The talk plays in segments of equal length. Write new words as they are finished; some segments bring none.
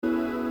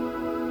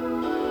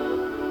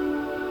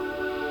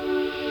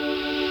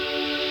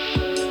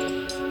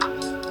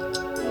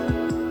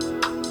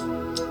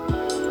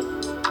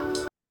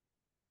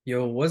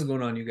Yo, what's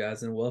going on, you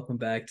guys, and welcome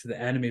back to the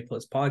Anime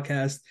Plus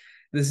podcast.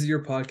 This is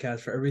your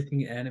podcast for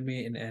everything anime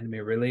and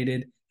anime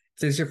related.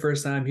 If this is your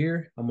first time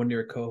here, I'm one of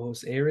your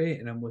co-hosts, A Ray,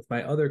 and I'm with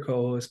my other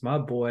co-host, my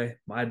boy,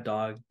 my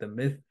dog, the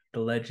myth,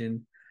 the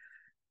legend,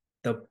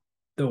 the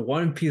the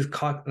One Piece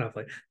cock. And I'm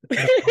like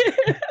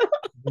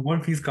the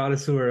One Piece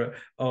connoisseur.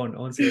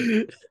 On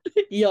say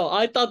Yo,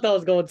 I thought that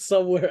was going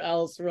somewhere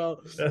else, bro.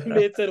 it.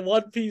 It said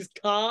One Piece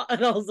Ka,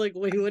 and I was like,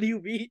 wait, what do you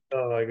mean?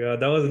 Oh my god,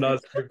 that was not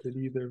scripted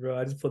either, bro.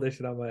 I just put that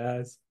shit on my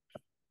ass.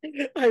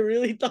 I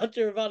really thought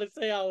you were about to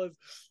say I was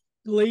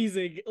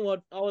glazing.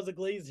 What I was a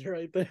glazer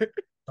right there.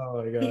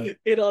 Oh my god.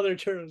 In other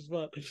terms,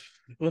 but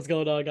what's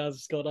going on, guys?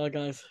 What's going on,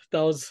 guys?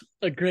 That was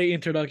a great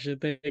introduction.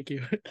 Thank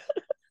you.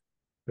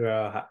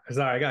 Sorry,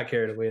 I got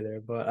carried away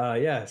there.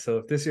 But yeah, so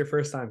if this is your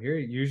first time here,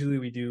 usually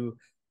we do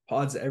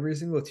pods every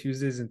single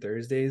Tuesdays and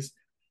Thursdays.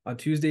 On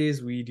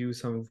Tuesdays, we do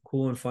some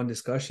cool and fun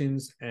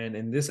discussions. And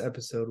in this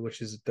episode, which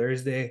is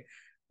Thursday,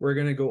 we're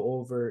going to go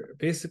over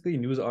basically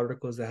news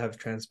articles that have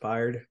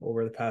transpired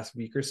over the past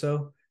week or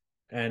so.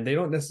 And they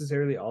don't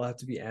necessarily all have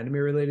to be anime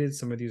related.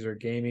 Some of these are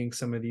gaming,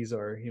 some of these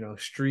are,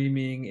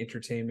 streaming,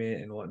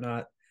 entertainment, and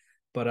whatnot.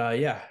 But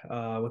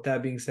yeah, with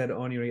that being said,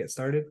 on you want to get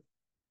started?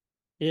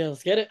 Yeah,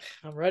 let's get it.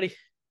 I'm ready.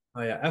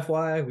 Oh yeah,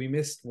 FYI, we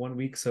missed 1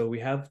 week, so we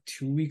have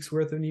 2 weeks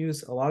worth of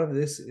news. A lot of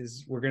this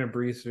is we're gonna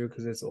breeze through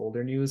because it's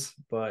older news,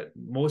 but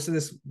most of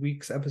this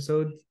week's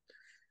episode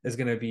is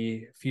gonna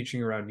be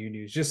featuring around new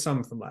news, just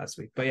some from last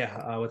week. But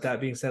yeah, with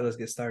that being said, let's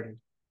get started.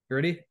 You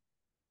ready?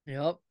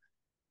 Yep.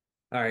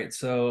 All right.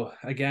 So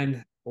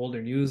again,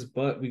 older news,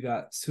 but we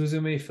got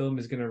Suzume film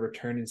is gonna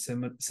return in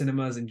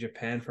cinemas in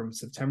Japan from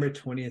September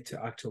 20th to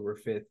October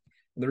 5th.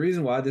 The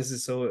reason why this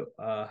is so,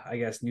 I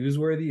guess,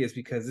 newsworthy is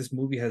because this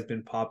movie has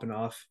been popping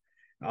off.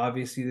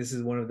 Obviously, this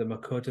is one of the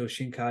Makoto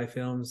Shinkai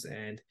films,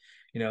 and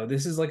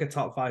this is like a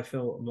top five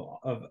film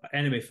of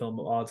anime film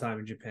of all time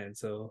in Japan.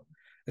 So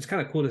it's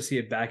kind of cool to see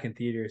it back in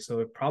theater. So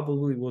it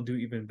probably will do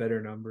even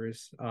better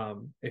numbers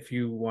if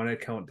you want to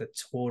count the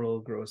total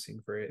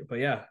grossing for it. But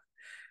yeah,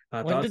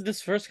 When thoughts did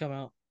this first come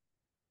out?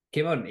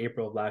 came out in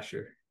April of last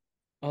year.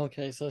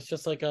 Okay, so it's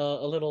just like a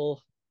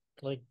little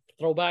like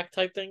throwback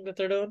type thing that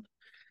they're doing.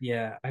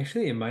 Yeah,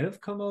 actually, it might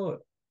have come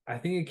out. I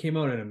think it came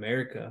out in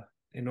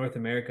North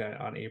America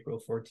on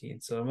April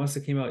 14th. So it must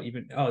have came out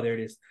even. Oh, there it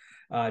is.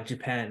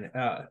 Japan.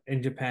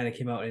 In Japan, it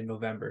came out in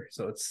November.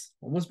 So it's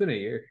almost been a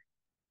year.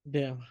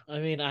 Yeah, I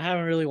mean, I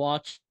haven't really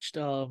watched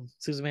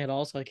Suzume at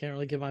all, so I can't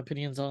really give my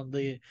opinions on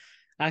the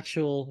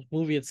actual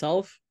movie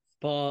itself.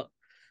 But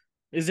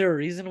is there a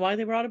reason why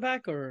they brought it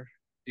back, or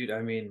Dude,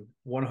 I mean,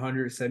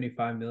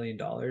 $175 million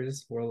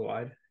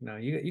worldwide. No,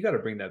 you got to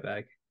bring that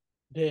back.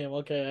 damn?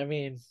 Okay, I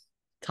mean,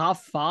 top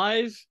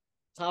five,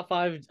 top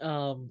five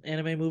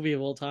anime movie of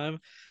all time.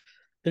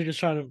 They're just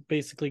trying to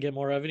basically get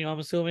more revenue, I'm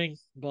assuming.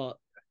 But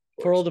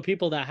Of for all course. the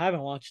people that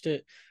haven't watched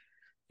it,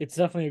 it's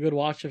definitely a good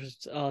watch if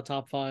it's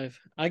top five.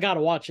 I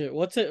gotta watch it.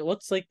 What's it?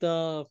 What's like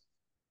the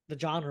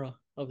genre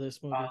of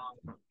this movie?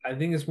 I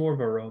think it's more of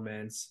a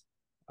romance.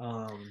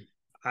 I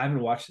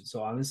haven't watched it,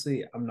 so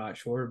honestly, I'm not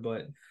sure.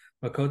 But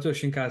Makoto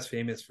Shinkai is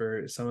famous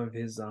for some of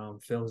his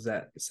films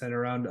that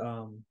center around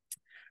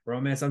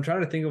romance. I'm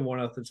trying to think of one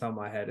off the top of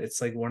my head. It's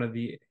like one of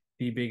the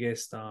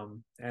biggest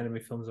anime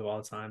films of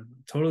all time.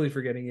 Totally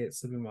forgetting it,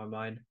 slipping my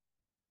mind.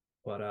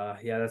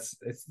 But yeah,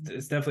 it's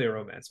definitely a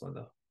romance one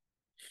though.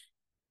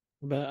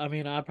 But I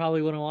mean, I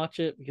probably wouldn't watch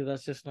it because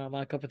that's just not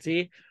my cup of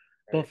tea.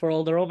 But Right. for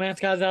all the romance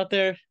guys out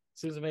there,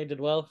 Suzume did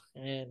well,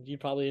 and you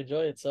probably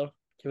enjoy it. So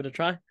give it a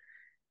try.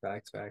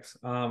 Facts, facts.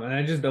 And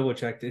I just double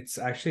checked. It's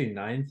actually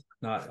ninth,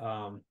 not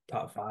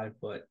top five,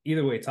 but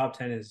either way, top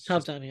 10 is Top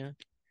just 10, yeah.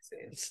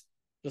 insane.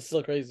 It's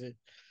still crazy.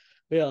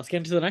 But yeah, let's get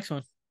into the next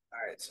one.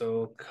 All right,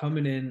 so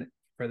coming in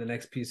for the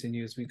next piece of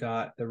news, we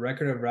got the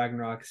Record of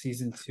Ragnarok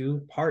season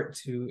two, part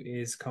two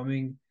is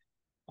coming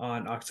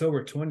on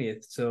October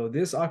 20th. So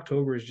this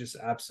October is just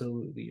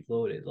absolutely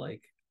loaded.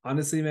 Like,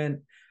 honestly,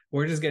 man,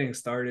 we're just getting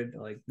started.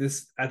 Like,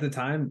 this at the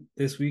time,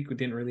 this week, we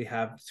didn't really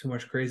have too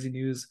much crazy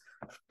news,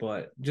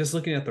 but just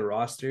looking at the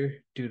roster,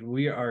 dude,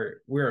 we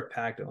are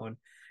packed on.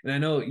 And I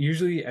know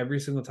usually every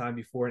single time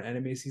before an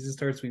anime season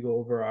starts, we go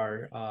over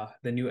our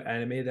the new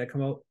anime that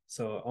come out.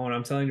 So Owen,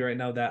 I'm telling you right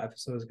now, that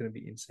episode is gonna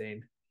be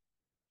insane.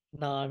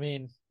 No, I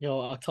mean,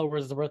 October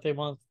is the birthday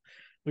month.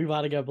 We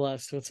about to get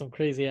blessed with some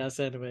crazy ass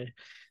anime.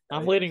 I'm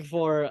Right? waiting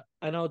for.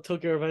 I know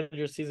Tokyo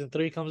Revengers season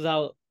three comes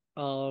out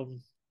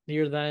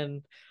near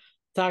then.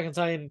 Attack on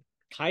Titan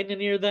kind of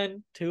near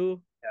then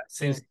too. Yeah,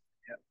 same. So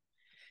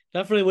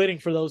definitely waiting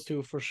for those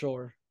two for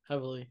sure.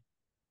 Heavily.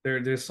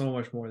 There's so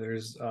much more.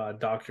 There's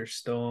Doctor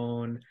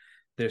Stone,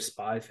 there's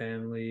Spy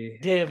Family.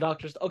 Damn,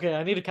 Doctors. Okay,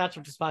 I need to catch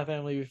up to Spy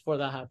Family before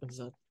that happens.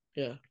 Then.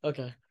 Yeah.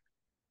 Okay.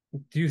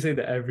 Do you say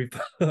that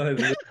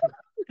everybody?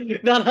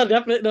 No, no,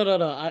 definitely. No, no,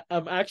 no.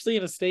 I'm actually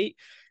in a state.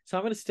 So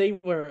I'm in a state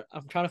where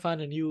I'm trying to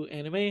find a new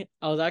anime.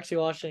 I was actually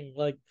watching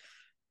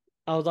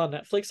I was on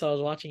Netflix. So I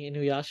was watching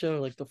Inuyasha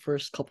like the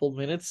first couple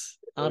minutes.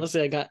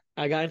 Honestly, I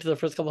got into the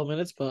first couple of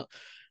minutes, but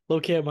low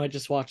key I might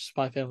just watch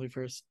Spy Family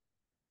first.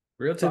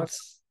 Real talk,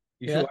 Since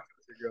you should yeah, watch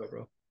it with your girl,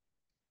 bro.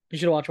 You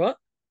should watch what?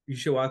 You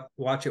should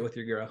watch it with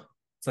your girl.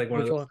 It's like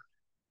one of Which one?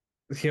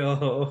 those.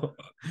 Yo,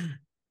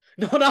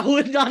 No,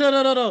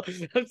 no.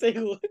 I'm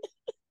saying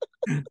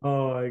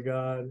oh my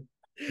god,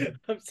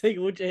 I'm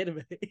saying which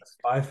anime.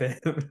 Spy Fam.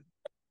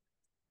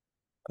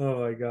 Oh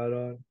my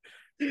god,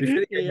 we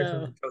should get her Yeah.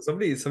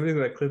 something. Somebody's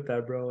gonna clip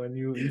that, bro, and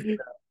you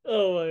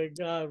Oh my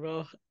god,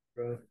 bro.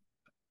 bro.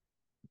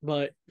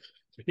 But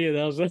yeah,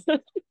 that was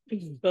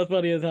that's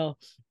funny as hell.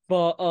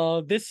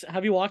 But this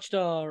have you watched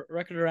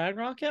Record of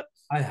Ragnarok yet?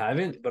 I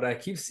haven't, but I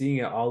keep seeing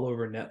it all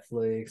over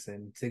Netflix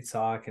and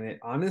TikTok, and it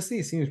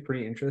honestly seems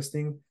pretty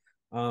interesting.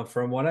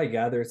 From what I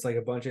gather, it's like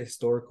a bunch of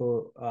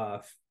historical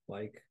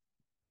like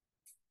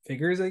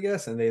figures, I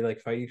guess, and they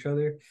like fight each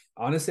other.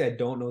 Honestly, I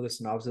don't know the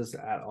synopsis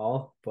at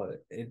all,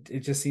 but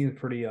it just seems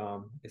pretty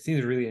it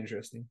seems really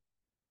interesting.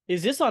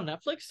 Is this on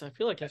Netflix? I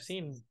feel like I've Yes,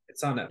 seen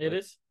it's on it Netflix.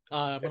 is.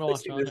 I'm gonna Definitely watch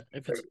it see on this it.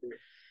 If right it's here.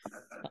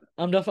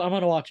 I'm definitely I'm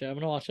gonna watch it. I'm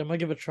gonna watch it. I'm gonna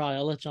give it a try.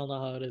 I'll let y'all know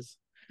how it is.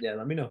 Yeah,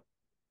 let me know.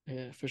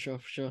 Yeah, for sure,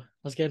 for sure.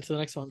 Let's get into the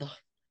next one though.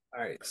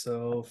 All right,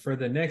 so for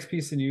the next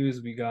piece of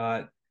news, we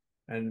got,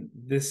 and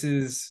this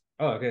is,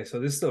 oh, okay, so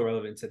this is still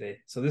relevant today.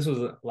 So this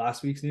was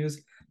last week's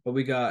news, but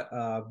we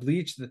got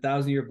Bleach, the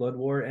Thousand Year Blood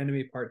War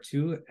anime part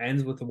two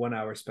ends with a 1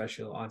 hour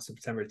special on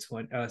September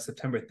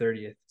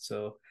 30th.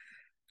 So,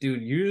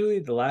 dude, usually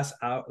the last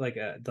hour, like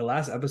the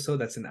last episode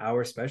that's an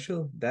hour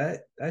special,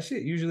 that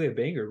shit usually a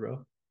banger,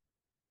 bro.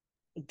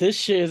 This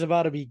shit is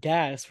about to be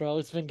gas, bro.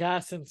 It's been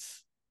gas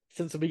since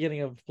the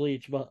beginning of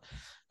Bleach, but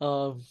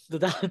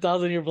the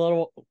Thousand Year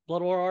Blood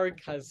War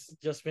arc has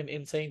just been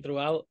insane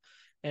throughout,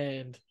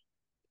 and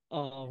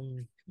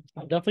I'm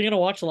definitely gonna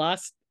watch the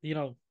last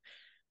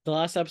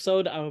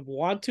episode. I would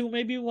want to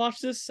maybe watch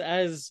this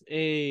as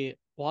a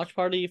watch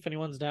party if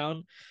anyone's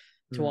down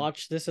to Hmm.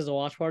 watch this as a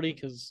watch party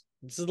because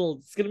it's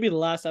gonna be the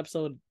last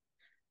episode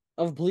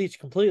of Bleach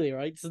completely,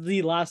 right? This is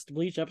the last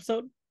Bleach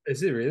episode.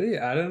 Is it really?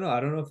 I don't know. I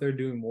don't know if they're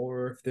doing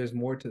more, if there's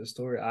more to the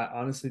story. I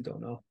honestly don't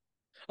know.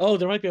 Oh,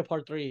 there might be a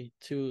part three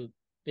too.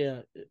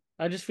 Yeah,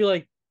 I just feel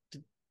like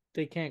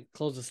they can't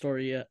close the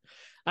story yet.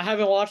 I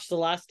haven't watched the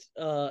last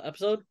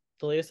episode,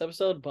 the latest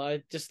episode, but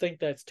I just think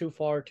that's too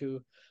far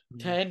to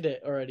Hmm. end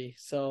it already.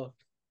 So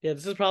yeah,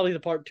 this is probably the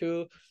part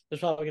two. There's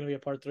probably gonna be a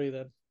part three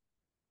then.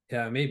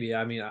 Yeah, maybe.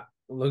 I mean,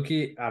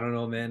 Loki, I don't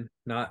know, man.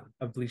 Not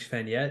a Bleach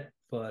fan yet,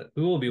 but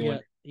we will be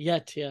one Yeah,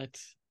 day. yet.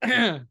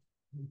 Yeah.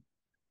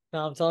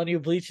 Now I'm telling you,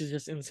 Bleach is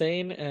just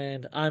insane,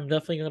 and I'm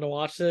definitely gonna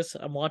watch this.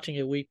 I'm watching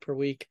it week per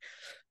week,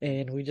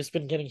 and we just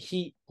been getting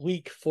heat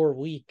week for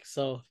week.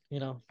 So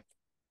I'm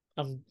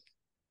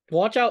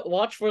watch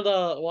for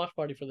the watch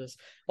party for this.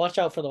 Watch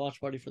out for the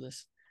watch party for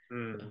this.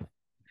 Mm.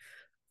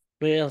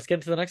 But yeah, let's get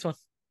into the next one.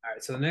 All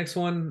right, so the next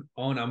one,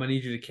 Owen, I'm gonna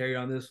need you to carry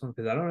on this one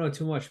because I don't know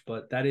too much,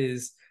 but that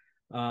is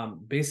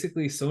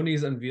basically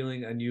Sony's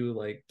unveiling a new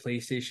like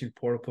PlayStation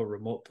Portable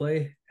Remote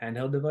Play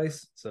handheld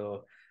device.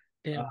 So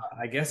Damn.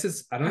 I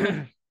guess I don't know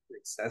if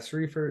it's an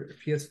accessory for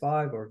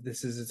PS5 or if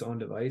this is its own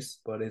device,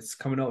 but it's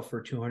coming out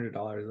for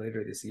 $200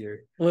 later this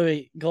year.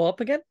 Wait, go up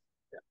again.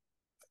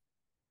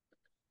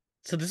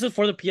 So this is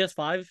for the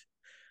PS5.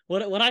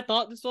 What I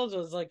thought this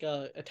was like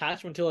a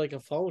attachment to like a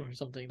phone or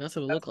something. That's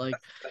what it That's, looked like.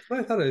 that's what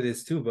I thought it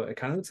is too, but it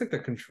kind of looks like the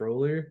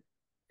controller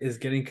is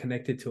getting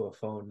connected to a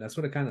phone. That's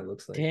what it kind of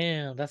looks like.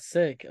 Damn, that's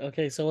sick.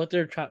 Okay, so what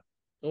it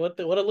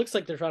looks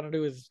like they're trying to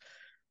do is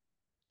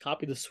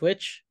copy the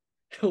Switch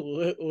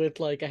with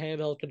like a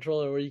handheld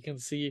controller where you can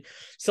see.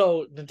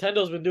 So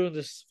Nintendo's been doing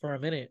this for a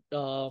minute.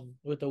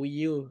 With the Wii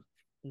U,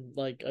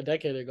 like a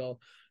decade ago,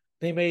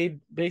 they made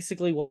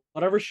basically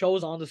whatever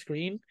shows on the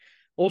screen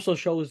also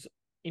shows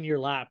in your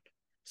lap.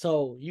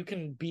 So you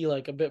can be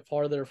like a bit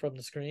farther from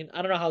the screen.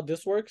 I don't know how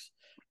this works,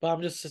 but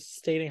I'm just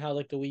stating how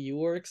like the Wii U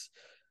works,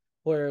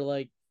 where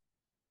like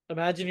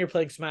imagine you're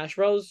playing Smash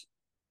Bros.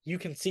 You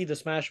can see the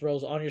Smash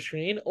Bros on your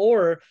screen,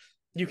 or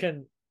you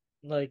can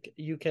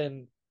you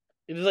can.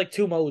 There's like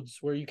two modes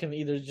where you can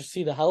either just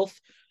see the health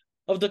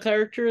of the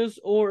characters,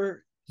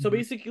 or so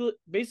Mhm.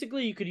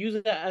 basically you could use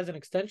it as an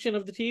extension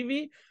of the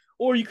TV,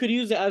 or you could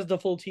use it as the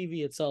full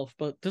TV itself.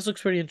 But this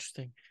looks pretty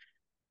interesting.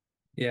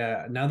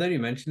 Yeah, now that you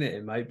mention it,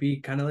 it might be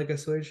kind of like a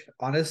Switch.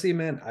 Honestly,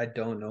 man, I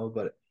don't know,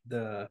 but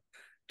the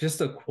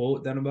just a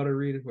quote that I'm about to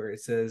read where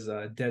it says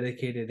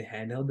dedicated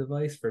handheld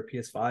device for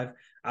PS5.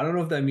 I don't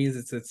know if that means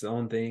it's its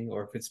own thing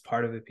or if it's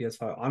part of the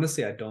PS5.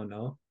 Honestly, I don't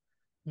know.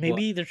 But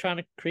Maybe they're trying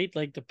to create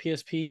like the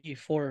PSP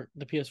for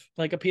the PS,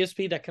 like a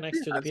PSP that connects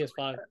yeah, to the that's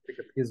PS5. like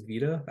a PS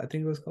Vita, I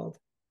think it was called.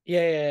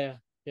 Yeah.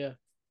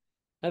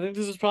 I think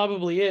this is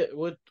probably it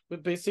with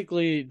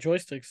basically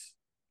joysticks.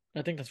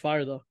 I think that's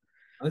fire though.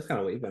 It looks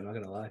kind of wavy, I'm not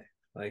gonna lie.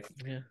 Like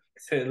Yeah.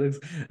 it looks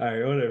all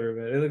right, whatever,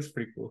 man. It looks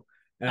pretty cool.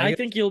 And I I guess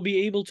think you'll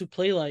be able to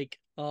play like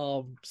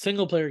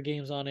single player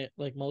games on it,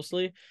 like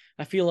mostly.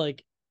 I feel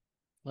like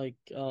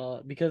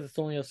because it's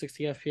only a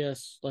 60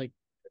 FPS like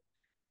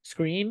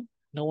screen,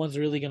 no one's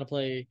really gonna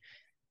play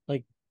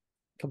like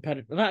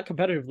competitive not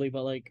competitively,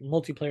 but like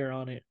multiplayer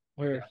on it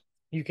yeah, where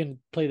you can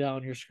play that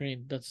on your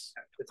screen that's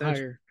potential.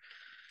 higher.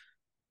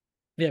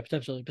 Yeah,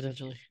 potentially.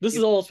 This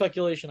is all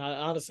speculation. I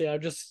honestly,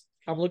 I'm just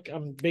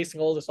I'm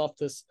basing all this off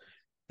this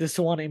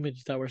one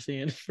image that we're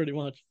seeing pretty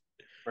much.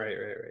 Right.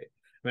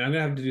 I mean, I'm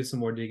gonna have to do some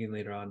more digging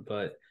later on,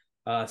 but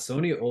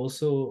Sony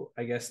also,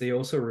 I guess they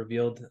also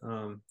revealed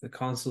the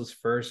console's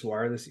first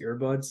wireless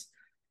earbuds,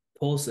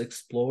 Pulse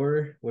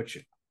Explorer,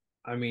 which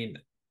I mean,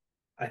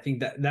 I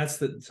think that's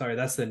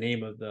the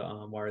name of the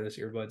wireless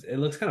earbuds. It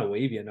looks kind of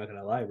wavy, I'm not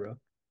gonna lie, bro.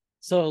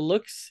 So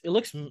it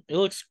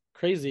looks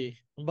crazy,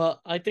 but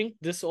I think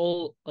this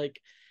all like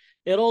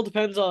it all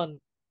depends on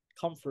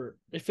comfort.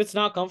 If it's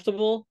not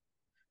comfortable,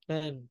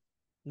 then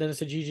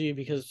it's a GG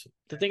because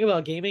the thing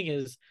about gaming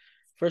is,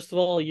 first of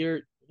all,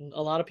 you're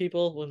a lot of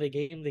people when they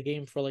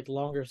game for like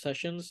longer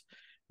sessions,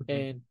 Mhm.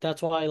 and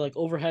that's why like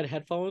overhead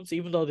headphones,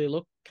 even though they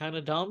look kind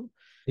of dumb,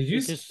 Did you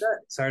it see just that?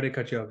 Sorry to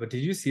cut you off, but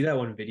did you see that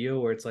one video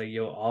where it's like,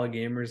 yo, all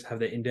gamers have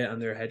the indent on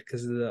their head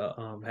because of the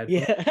headphone?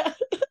 yeah.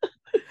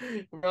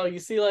 Bro, you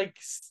see like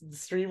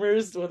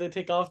streamers when they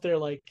take off their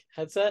like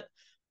headset,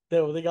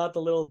 they got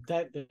the little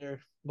dent there.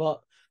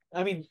 But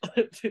I mean,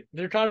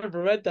 they're trying to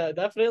prevent that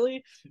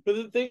definitely. But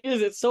the thing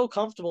is, it's so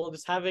comfortable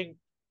just having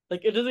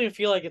like it doesn't even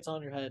feel like it's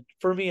on your head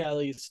for me at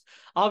least.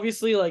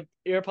 Obviously, like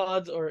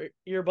AirPods or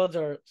earbuds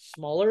are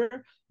smaller,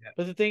 Yeah.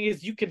 but the thing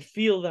is, you can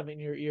feel them in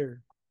your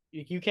ear.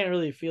 You can't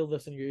really feel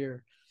this in your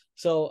ear.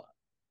 So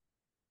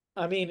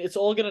I mean, it's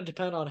all gonna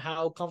depend on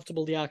how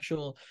comfortable the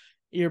actual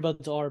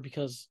earbuds are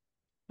because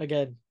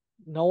again,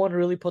 no one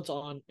really puts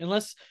on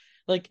unless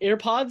like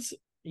AirPods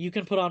you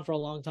can put on for a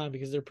long time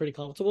because they're pretty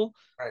comfortable.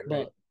 Right.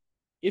 But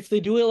if they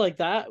do it like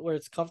that where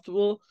it's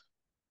comfortable,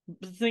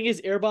 the thing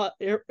is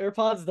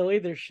AirPods the way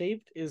they're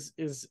shaped is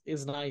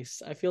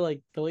nice. I feel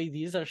like the way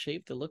these are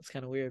shaped it looks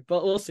kind of weird,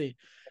 but we'll see.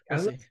 We'll Kind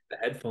of see. looks like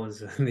the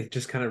headphones, and they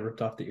just kind of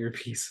ripped off the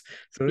earpiece.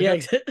 So it Yeah,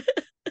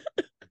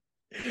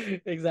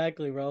 kind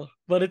exactly, bro.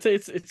 But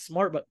it's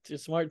smart, but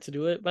it's smart to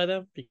do it by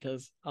them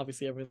because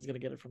obviously everyone's gonna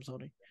get it from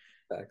Sony.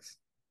 of facts.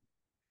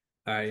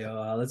 All right,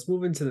 yo, let's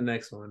move into the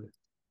next one.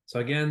 So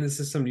again, this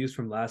is some news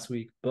from last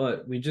week,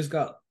 but we just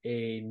got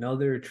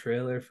another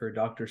trailer for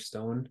Doctor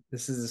Stone.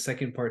 This is the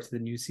second part to the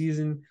new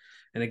season,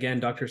 and again,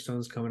 Doctor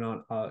Stone's coming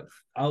on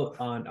out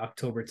on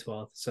October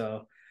 12th.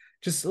 So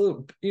just a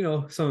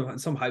little,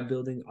 some hype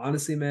building.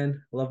 Honestly,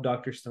 man, I love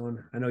Doctor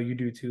Stone. I know you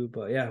do too,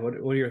 but yeah, what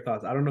are your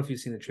thoughts? I don't know if you've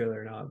seen the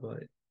trailer or not, but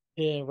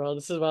Yeah, bro,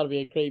 this is about to be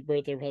a great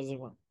birthday present.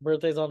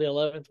 Birthday's on the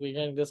 11th. We're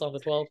getting this on the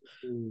 12th.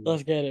 ooh,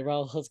 Let's get it,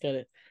 bro. Let's get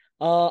it.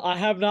 I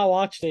have not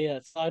watched it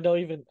yet, so I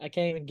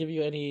can't even give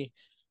you any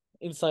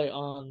insight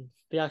on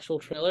the actual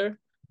trailer.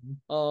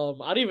 I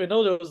didn't even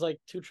know there was like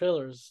two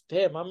trailers.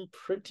 Damn, I'm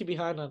pretty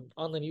behind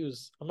on the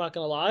news. I'm not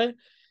gonna lie.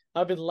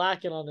 I've been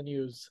lacking on the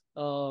news.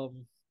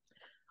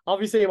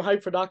 Obviously I'm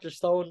hyped for Doctor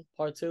Stone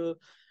Part 2.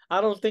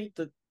 I don't think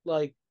that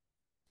like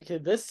okay,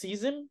 this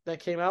season that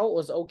came out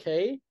was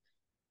okay,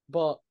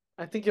 but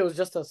I think it was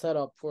just a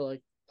setup for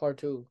like part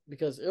two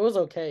because it was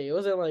okay. It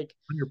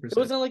 100%.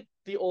 wasn't like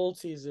the old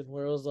season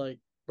where it was like,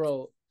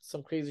 bro,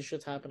 some crazy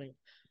shit's happening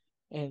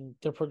and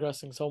they're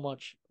progressing so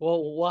much.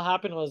 Well, what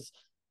happened was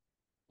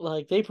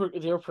like they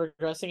were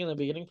progressing in the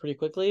beginning pretty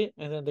quickly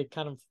and then they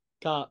kind of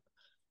got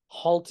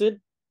halted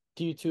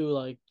due to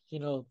like, I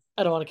don't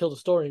want to kill the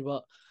story,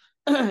 but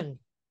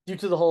due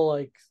to the whole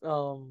like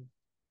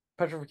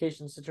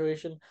petrification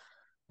situation.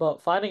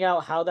 But finding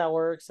out how that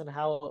works and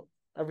how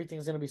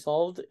everything's gonna be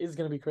solved is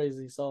gonna be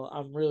crazy. So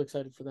I'm really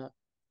excited for that.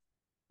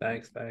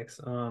 Facts.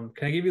 Can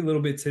I give you a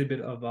little bit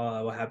tidbit of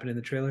what happened in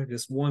the trailer?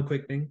 Just one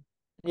quick thing.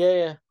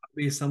 Yeah.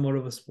 Be somewhat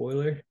of a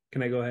spoiler.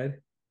 Can I go ahead?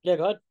 Yeah,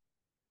 go ahead.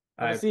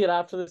 I'm gonna I see it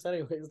after this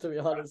anyways, to be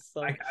honest.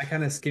 So I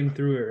kind of skimmed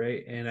through it,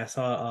 right? And I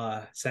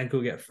saw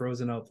Senko get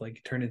frozen up,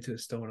 like turned into a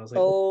stone. I was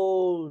like, oh,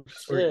 oh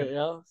that's where it shit,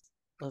 yeah.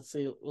 Let's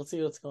see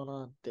what's going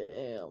on.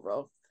 Damn,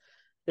 bro.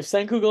 If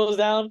Senku goes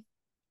down,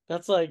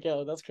 that's like,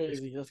 yo, that's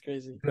crazy. That's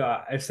crazy.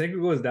 if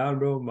Senko goes down,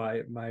 bro,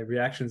 my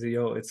reactions are,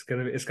 yo, it's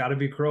gotta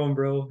be Chrome,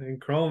 bro. And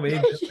Chrome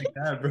ain't built like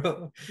that,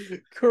 bro.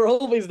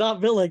 Chrome is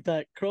not built like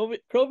that. Chrome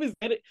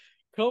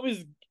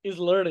is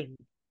learning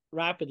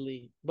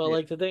rapidly. But Yeah.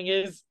 like the thing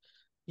is,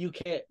 you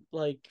can't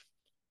like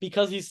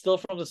because he's still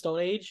from the Stone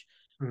Age,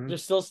 Mhm.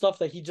 there's still stuff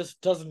that he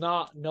just does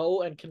not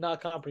know and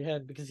cannot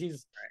comprehend because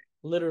he's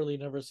literally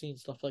never seen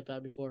stuff like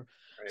that before.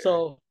 Right.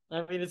 So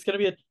I mean it's gonna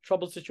be a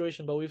troubled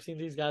situation, but we've seen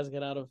these guys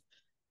get out of,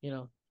 you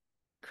know,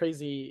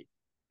 crazy,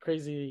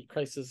 crazy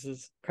crisis.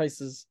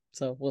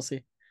 So we'll see.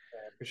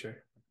 Yeah, for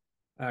sure.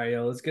 All right,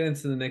 yo, let's get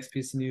into the next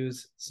piece of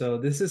news. So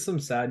this is some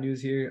sad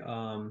news here.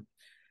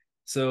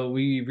 So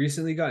we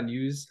recently got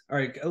news. All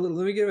right,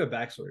 let me give a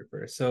backstory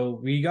first. So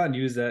we got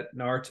news that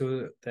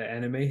Naruto, the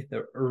anime,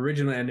 the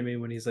original anime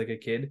when he's like a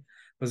kid,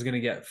 was gonna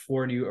get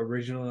four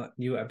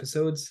new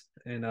episodes,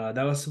 and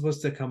that was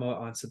supposed to come out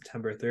on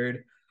September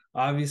 3rd.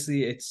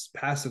 Obviously, it's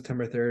past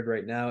September 3rd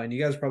right now, and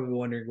you guys are probably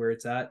wondering where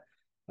it's at.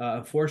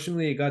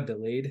 Unfortunately, it got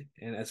delayed,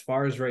 and as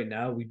far as right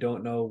now, we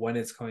don't know when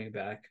it's coming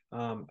back.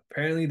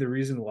 Apparently, the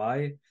reason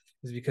why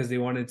is because they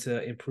wanted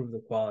to improve the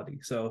quality.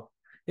 So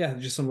yeah,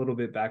 just some little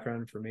bit background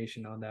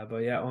information on that.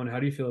 But yeah, Owen, how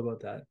do you feel about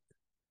that?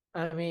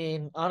 I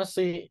mean,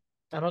 honestly,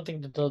 I don't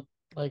think that the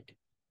like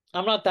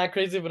I'm not that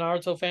crazy of a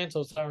Naruto fan,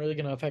 so it's not really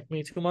gonna affect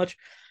me too much.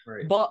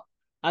 Right. But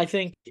I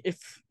think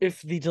if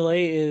the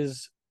delay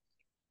is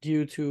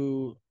due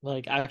to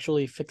like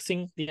actually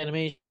fixing the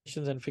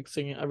animations and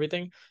fixing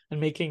everything and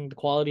making the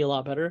quality a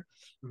lot better,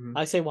 Mhm.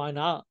 I say why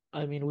not?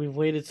 I mean, we've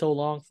waited so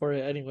long for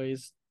it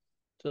anyways.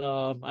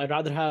 I'd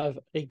rather have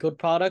a good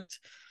product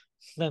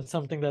than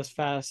something that's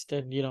fast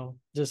and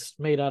just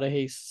made out of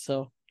haste.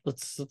 So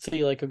let's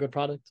see like a good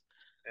product.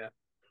 Yeah.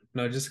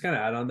 No, just to kind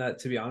of add on that,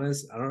 to be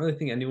honest, I don't really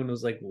think anyone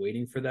was like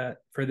waiting for that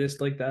for this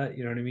like that.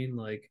 You know what I mean?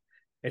 Like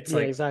it's Yeah,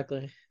 like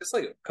exactly. just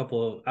like a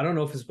couple of I don't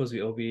know if it's supposed to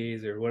be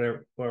OVAs or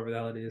whatever the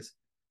hell it is.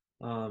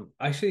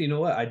 Actually, you know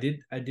what? I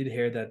did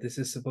hear that this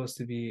is supposed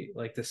to be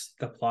like this.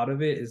 The plot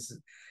of it is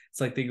it's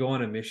like they go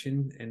on a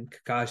mission and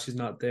Kakashi's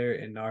not there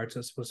and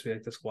Naruto's supposed to be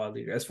like the squad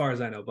leader, as far as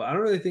I know. But I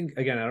don't really think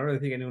again, I don't really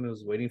think anyone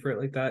was waiting for it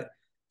like that.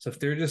 So if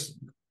they're just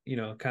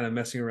kind of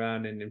messing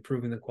around and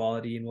improving the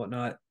quality and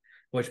whatnot,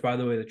 which by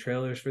the way, the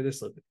trailers for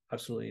this look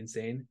absolutely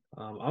insane.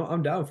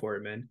 I'm down for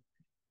it, man.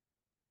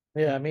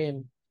 Yeah, I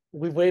mean,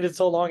 we've waited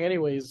so long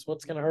anyways.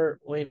 What's gonna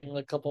hurt waiting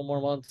like a couple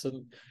more months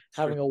and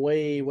For having a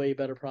way, way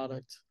better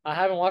product? I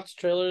haven't watched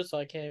the trailers, so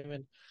I can't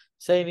even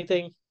say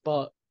anything.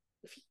 But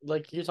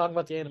like you're talking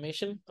about the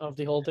animation of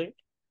the whole thing.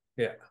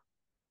 yeah,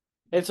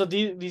 And so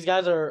these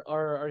guys are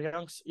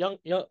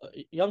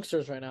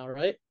youngsters right now,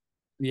 right?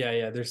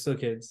 yeah. They're still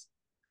kids.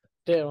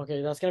 Damn,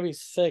 okay, that's gonna be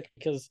sick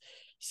because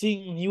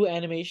seeing new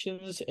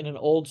animations in an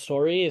old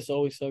story is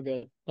always so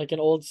good. Like an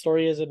old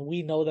story is, and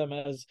we know them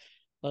as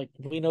like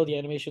we know the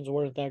animations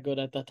weren't that good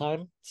at that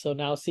time. So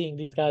now seeing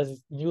these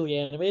guys newly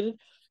animated,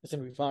 it's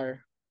gonna be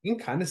fire. You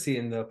can kind of see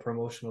in the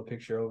promotional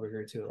picture over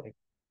here too. Like,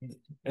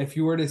 if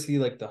you were to see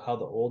like the how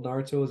the old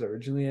Naruto was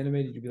originally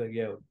animated, you'd be like,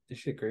 "Yo, this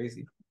shit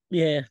crazy."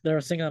 Yeah, their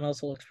Rasengan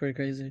also looks pretty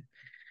crazy.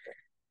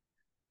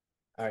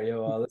 All right,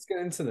 yo, let's get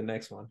into the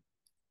next one.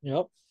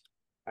 Yep.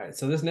 All right,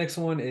 so this next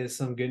one is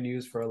some good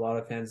news for a lot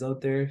of fans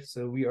out there.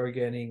 So we are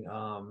getting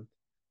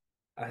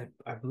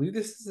I believe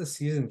this is a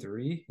season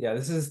three. Yeah,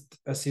 this is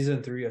a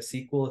season three, a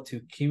sequel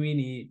to Kimi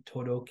ni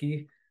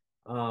Todoki,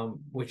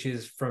 which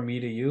is From Me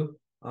to You.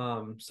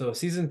 So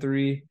season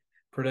three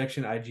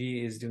production IG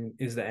is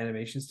the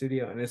animation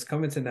studio, and it's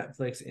coming to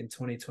Netflix in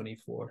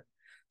 2024.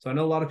 So I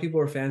know a lot of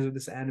people are fans of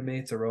this anime.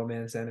 It's a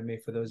romance anime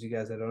for those of you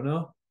guys that don't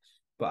know,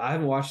 but I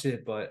haven't watched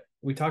it. But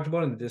we talked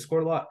about it in the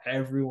Discord a lot.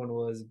 Everyone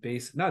was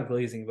not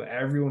glazing, but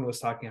everyone was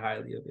talking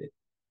highly of it.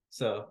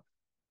 So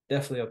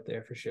definitely up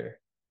there for sure.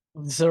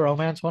 This is a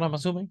romance one, I'm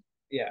assuming.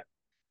 Yeah.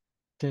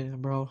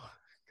 Damn, bro.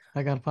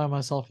 I gotta find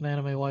myself an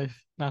anime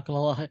wife. Not gonna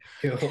lie.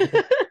 Yo,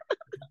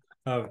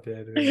 I'm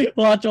dead, man.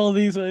 Watch all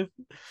these with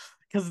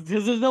because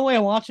there's no way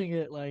I'm watching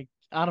it like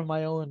out of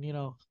my own,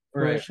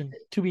 Right. fruition.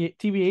 To be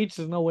TBH,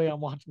 there's no way I'm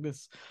watching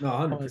this No,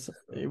 by 100%, myself.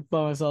 bro.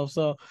 By myself.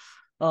 So,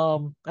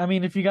 I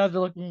mean, if you guys are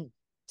looking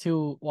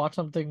to watch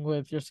something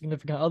with your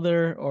significant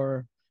other,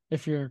 or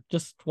if you're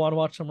just want to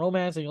watch some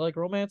romance and you like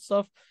romance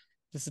stuff,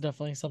 this is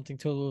definitely something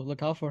to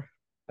look out for.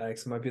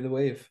 X might be the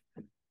wave.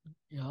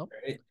 Yep.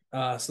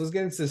 Right. So let's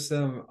get into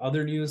some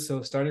other news.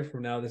 So starting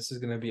from now, this is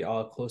going to be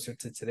all closer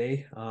to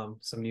today.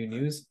 Some new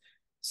news.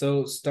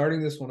 So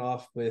starting this one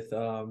off with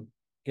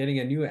getting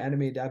a new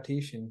anime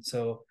adaptation.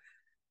 So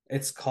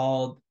it's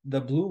called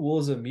The Blue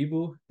Wolves of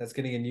Mibu. That's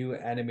getting a new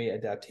anime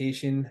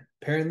adaptation.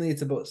 Apparently,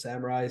 it's about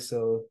samurai,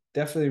 so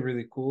definitely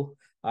really cool.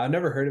 I've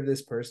never heard of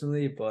this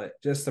personally, but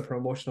just the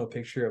promotional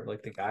picture of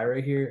like the guy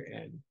right here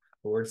and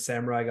the word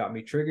samurai got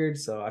me triggered.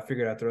 So I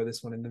figured I'd throw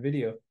this one in the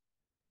video.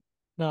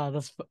 No,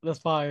 that's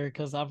fire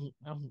because I'm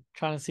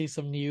trying to see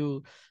some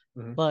new.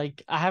 Mhm.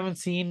 Like I haven't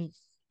seen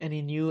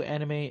any new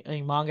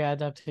any manga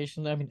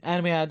adaptations. I mean,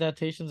 anime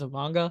adaptations of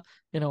manga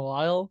in a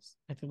while.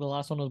 I think the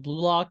last one was Blue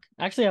Lock.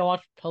 Actually, I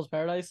watched Hell's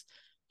Paradise.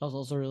 That was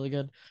also really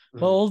good.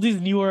 But Mhm. all these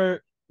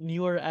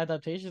newer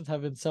adaptations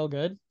have been so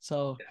good.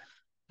 So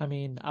I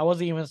mean, I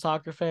wasn't even a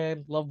soccer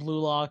fan. Love Blue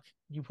Lock.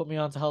 You put me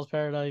on to Hell's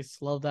Paradise.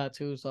 Love that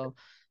too. So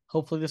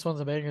hopefully this one's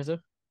a banger too.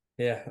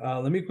 Yeah,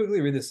 let me quickly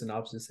read the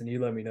synopsis and you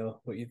let me know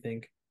what you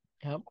think.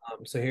 Yep.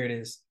 So here it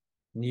is.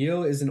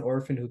 Neo is an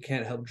orphan who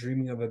can't help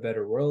dreaming of a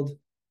better world.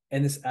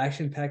 In this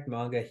action-packed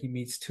manga, he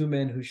meets two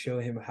men who show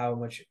him how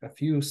much a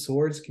few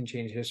swords can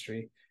change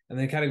history. And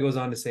then it kind of goes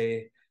on to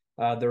say,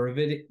 the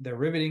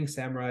riveting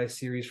samurai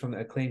series from the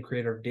acclaimed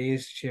creator of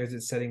Days shares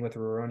its setting with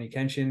Rurouni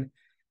Kenshin.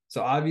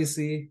 So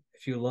obviously,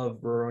 if you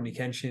love Rurouni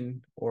Kenshin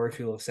or if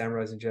you love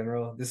samurais in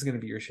general, this is gonna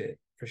be your shit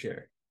for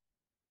sure.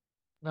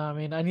 No, I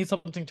mean, I need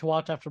something to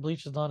watch after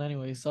Bleach is done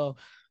anyway. So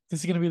this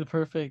is gonna be the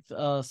perfect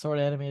sort of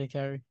anime to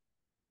carry.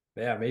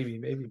 But yeah, maybe.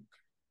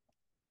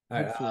 All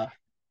right, Hopefully.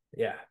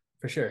 yeah,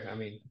 for sure. I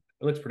mean,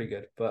 it looks pretty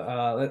good.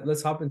 But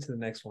let's hop into the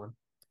next one.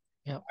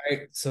 Yep. All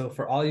right, so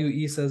for all you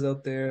Isas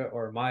out there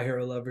or My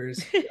Hero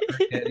lovers, we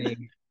are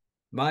getting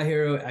My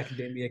Hero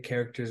Academia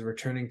characters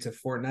returning to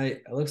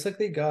Fortnite. It looks like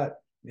they got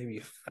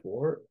maybe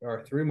four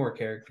or three more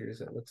characters.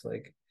 It looks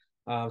like.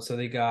 So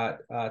they got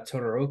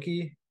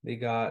Todoroki, they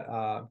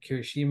got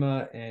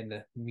Kirishima,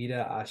 and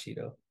Mita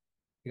Ashido.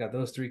 They got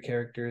those three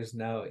characters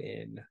now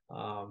in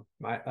now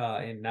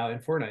in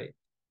Fortnite.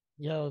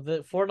 Yo, the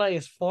Fortnite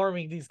is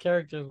farming these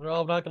characters, bro.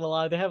 I'm not gonna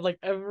lie. They have like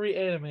every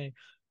anime.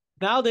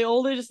 Now they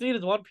all they just need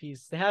is One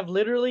Piece. They have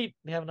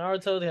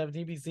Naruto, they have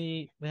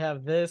DBZ, they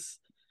have this.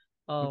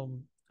 They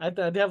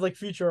have like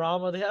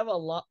Futurama. They have a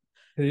lot.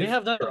 They Dude,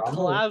 have done Futurama,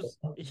 what the collabs.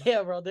 fuck?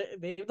 Yeah, bro.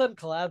 They've done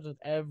collabs with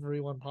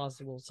everyone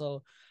possible.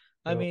 So,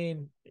 I Yo,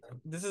 mean,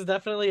 this is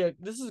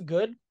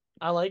good.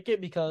 I like it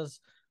because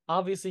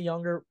obviously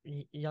younger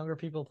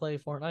people play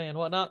Fortnite and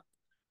whatnot,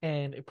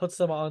 and it puts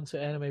them onto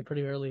anime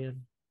pretty early.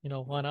 And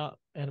why not?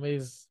 Anime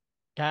is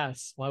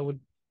gas. Why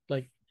would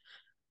like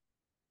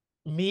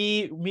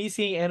me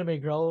seeing anime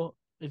grow?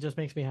 It just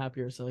makes me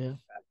happier. So yeah.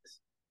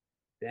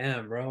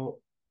 damn, bro.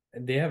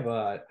 And they have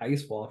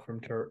Ice Wall from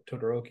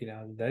Todoroki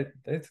now.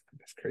 That's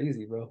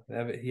crazy, bro.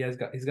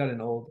 He's got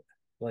an old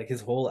like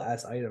his whole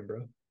ass item,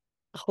 bro.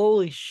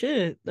 Holy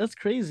shit, that's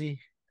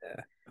crazy.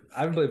 Yeah. I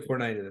haven't played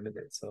Fortnite in a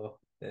minute, so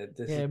this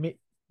is Yeah, me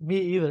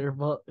either.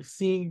 But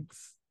seeing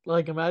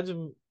like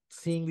imagine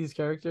seeing these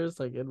characters,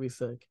 like it'd be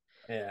sick.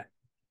 yeah.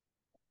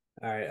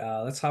 All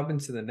right, let's hop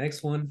into the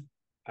next one.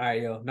 All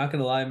right, yo, not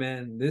gonna lie,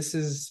 man. This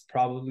is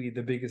probably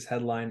the biggest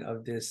headline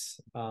of this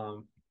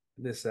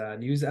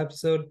news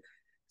episode.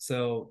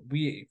 So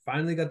we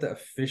finally got the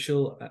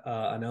official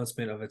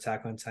announcement of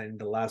Attack on Titan,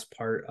 the last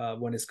part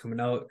when it's coming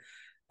out.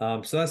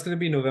 So that's gonna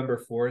be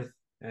November 4th,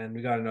 and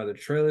we got another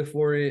trailer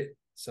for it.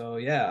 So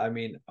yeah, I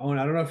mean, Owen,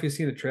 I don't know if you've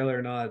seen the trailer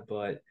or not,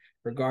 but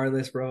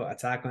regardless, bro,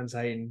 Attack on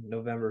Titan,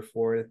 November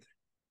 4th.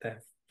 The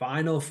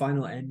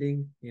final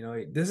ending. You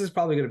know, this is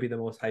probably going to be the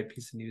most hype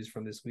piece of news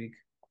from this week.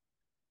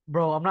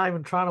 Bro, I'm not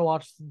even trying to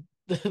watch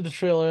the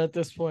trailer at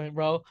this point,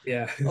 bro.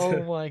 Yeah.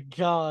 Oh my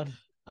god.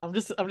 I'm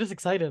just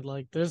excited.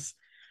 Like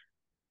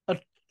a,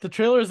 the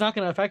trailer is not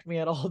gonna affect me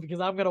at all because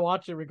I'm gonna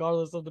watch it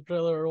regardless of the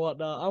trailer or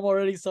whatnot. I'm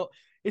already so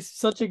it's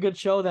such a good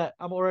show that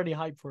I'm already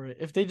hyped for it.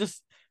 If they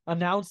just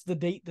announce the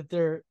date that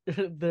they're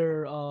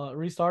they're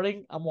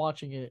restarting, I'm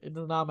watching it. It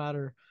does not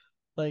matter.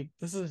 Like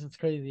this is it's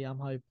crazy. I'm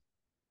hyped.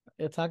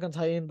 Attack on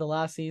Titan, the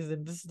last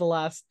season. This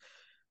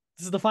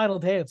is the final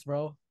dance,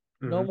 bro.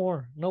 No Mhm.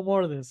 more. No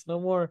more of this. No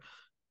more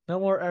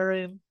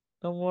Eren.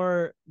 No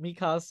more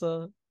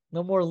Mikasa.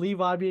 No more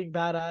Levi being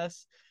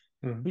badass.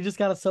 Mhm. We just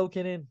gotta soak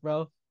it in,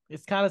 bro.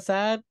 It's kind of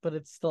sad, but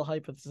it's still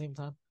hype at the same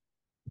time.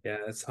 Yeah,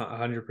 that's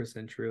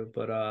 100% true.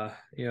 But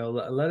you know,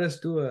 let us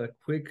do a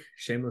quick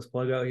shameless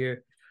plug out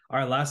here.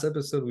 Our last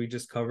episode, we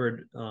just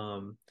covered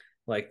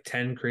like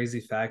 10 crazy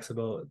facts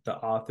about the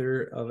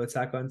author of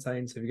Attack on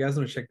Titan. So if you guys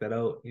want to check that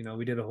out, you know,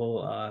 we did a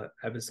whole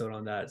episode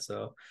on that.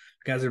 So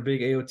if you guys are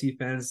big AOT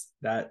fans,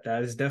 that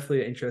is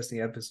definitely an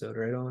interesting episode,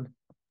 right on?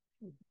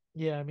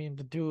 Yeah, I mean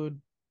the dude.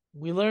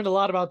 We learned a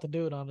lot about the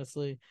dude,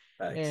 honestly,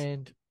 Facts.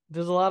 and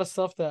there's a lot of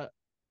stuff that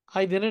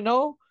I didn't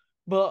know,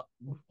 but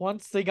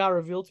once they got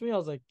revealed to me, I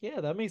was like,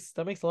 yeah, that makes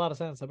a lot of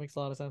sense. That makes a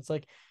lot of sense.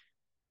 Like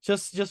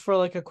just for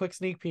like a quick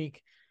sneak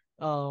peek,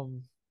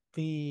 um,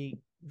 the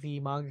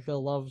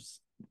mangaka loves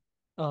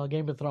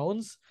Game of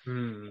Thrones, Yeah,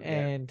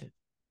 and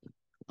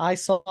I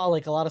saw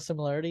like a lot of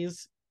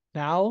similarities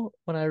now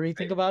when I rethink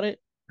right, about it.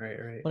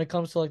 right. When it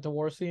comes to like the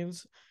war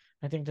scenes,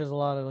 I think there's a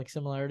lot of like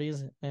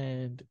similarities,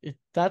 and it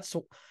that's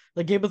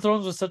like Game of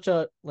Thrones was such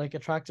a like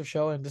attractive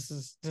show, and this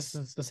is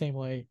the same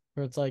way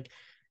where it's like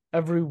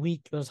every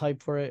week there's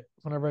hype for it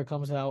whenever it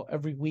comes out.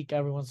 Every week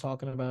everyone's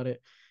talking about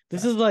it.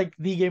 This is like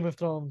the Game of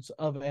Thrones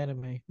of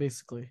anime,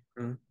 basically.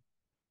 Mhm.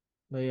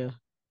 But yeah.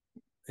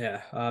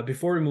 Yeah.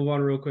 Before we move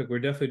on real quick, we're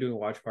definitely doing a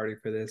watch party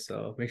for this.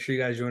 So make sure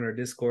you guys join our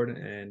Discord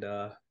and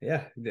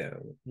yeah,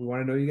 we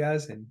want to know you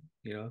guys and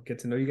you know, get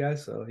to know you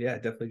guys. So yeah,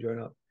 definitely join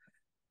up.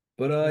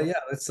 But Yep. yeah,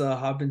 let's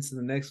hop into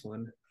the next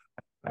one.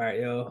 All right,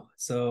 yo.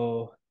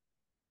 So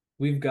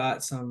we've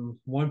got some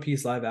One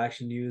Piece live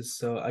action news.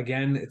 So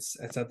again, it's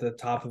at the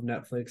top of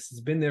Netflix.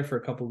 It's been there for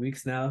a couple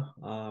weeks now.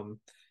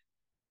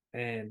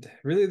 And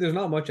really there's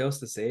not much else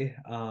to say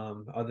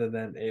other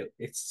than it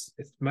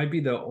might be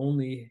the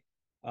only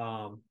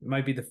it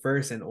might be the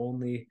first and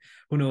only,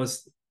 who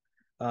knows,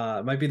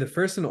 it might be the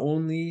first and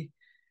only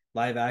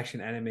live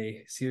action anime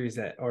series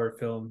that or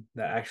film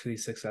that actually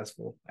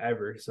successful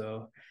ever.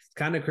 So it's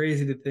kind of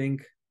crazy to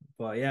think,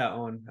 but yeah,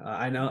 on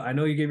I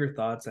know you gave your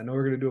thoughts. I know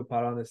we're gonna do a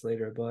pod on this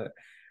later, but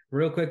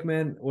real quick,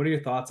 man, what are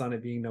your thoughts on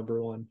it being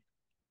number one?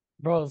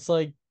 Bro, it's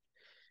like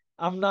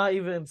I'm not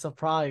even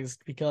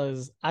surprised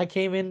because I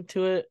came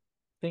into it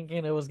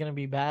thinking it was gonna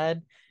be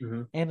bad,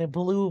 Mm-hmm. and it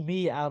blew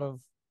me out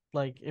of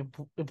it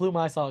blew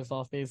my socks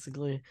off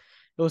basically.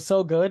 It was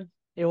so good.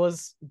 It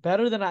was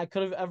better than I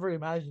could have ever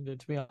imagined it,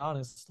 to be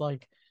honest.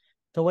 Like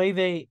the way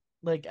they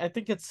like I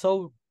think it's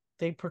so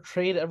they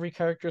portrayed every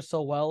character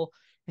so well.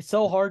 It's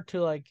so hard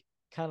to like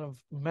kind of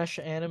mesh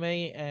anime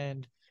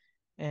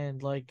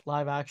and like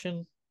live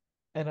action.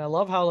 And I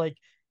love how like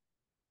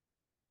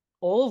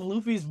all of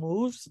Luffy's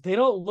moves, they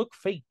don't look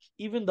fake,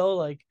 even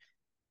though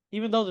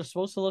they're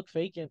supposed to look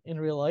fake in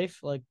real life,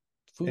 like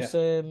Yeah.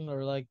 Fusen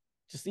or like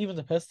just even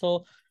the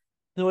pistol,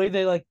 the way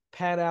they like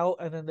pan out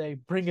and then they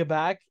bring it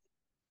back,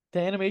 the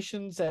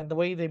animations and the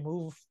way they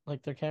move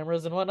like their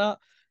cameras and whatnot,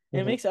 Mhm.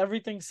 it makes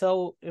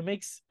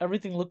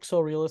everything look so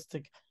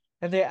realistic.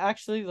 and they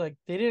actually like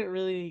they didn't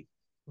really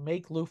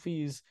make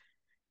they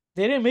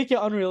didn't make it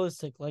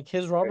unrealistic. Like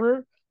his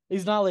rubber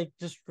is not like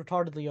just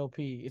retardedly OP.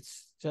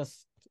 It's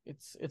just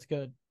it's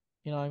good.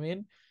 You know what I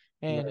mean?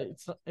 And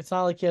Right. it's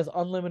not like he has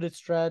unlimited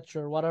stretch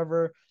or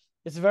whatever.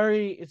 It's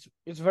very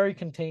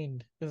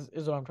contained is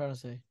what I'm trying to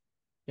say.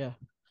 Yeah.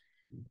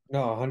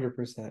 No,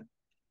 100%.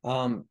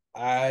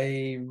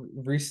 I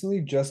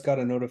recently just got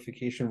a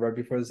notification right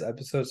before this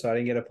episode, so I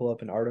didn't get to pull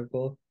up an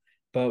article.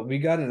 But we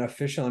got an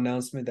official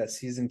announcement that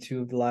season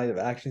 2 of the live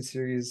action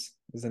series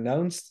is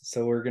announced,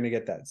 so we're gonna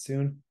get that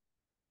soon.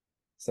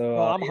 So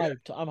Bro, I'm yeah.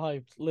 hyped. I'm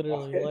hyped.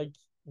 Literally. Okay. Like,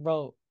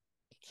 bro,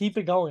 keep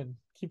it going.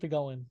 Keep it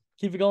going.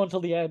 Keep it going till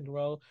the end,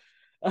 bro.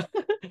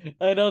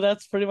 I know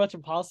that's pretty much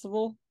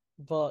impossible,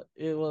 but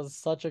it was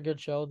such a good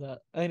show that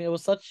I mean it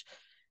was such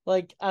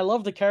like I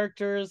love the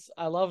characters.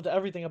 I loved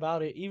everything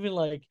about it.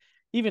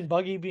 Even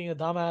Buggy being a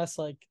dumbass,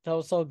 like that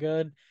was so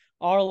good.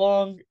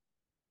 Arlong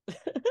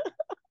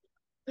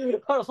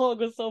Arlong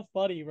was so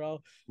funny, bro.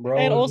 Bro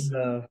And was in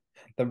also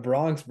the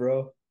Bronx,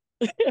 bro.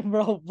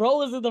 bro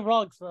was in the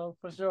Bronx, bro,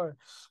 for sure.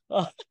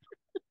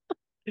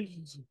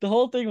 The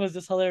whole thing was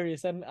just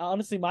hilarious. And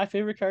honestly, my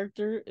favorite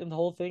character in the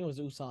whole thing was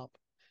Usopp.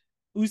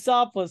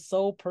 Usopp was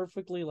so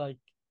perfectly like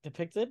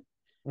depicted,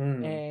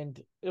 Mm,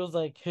 and it was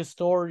like his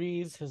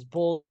stories, his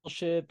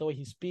bullshit, the way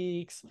he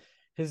speaks,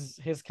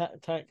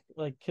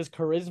 like his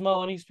charisma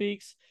when he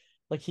speaks,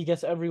 like he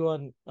gets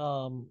everyone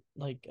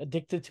like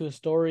addicted to his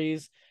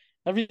stories.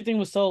 Everything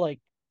was so like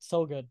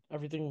so good.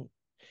 Everything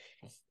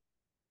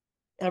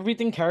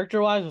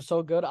character wise was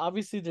so good.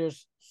 Obviously,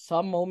 there's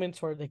some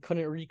moments where they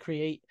couldn't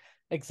recreate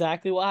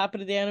exactly what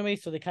happened in the anime,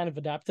 so they kind of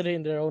adapted it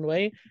in their own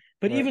way.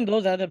 But right. even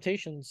those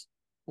adaptations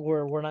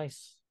were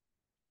nice.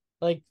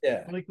 Like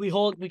Yeah. we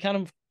kind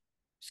of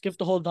skipped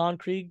the whole Don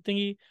Krieg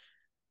thingy,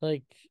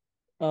 like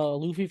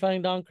Luffy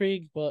fighting Don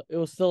Krieg, but it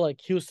was still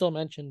like he was still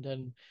mentioned,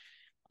 and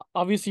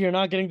obviously you're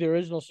not getting the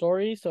original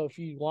story, so if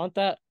you want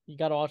that, you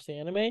gotta watch the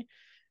anime.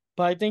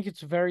 But I think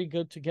it's very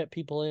good to get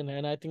people in,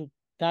 and I think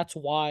that's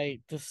why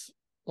this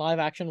live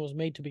action was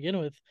made to begin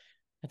with.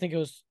 I think it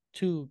was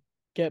to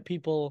get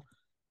people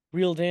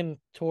reeled in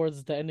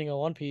towards the ending of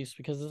One Piece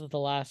because this is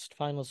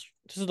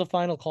the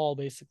final call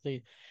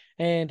basically,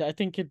 and I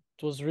think it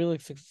was really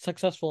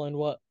successful in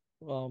what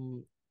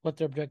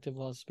their objective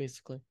was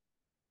basically.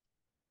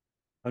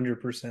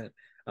 100%.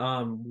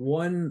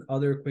 One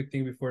other quick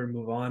thing before we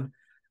move on.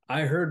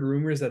 I heard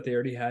rumors that they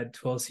already had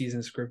 12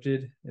 seasons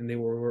scripted and they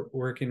were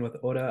working with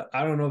Oda.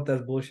 I don't know if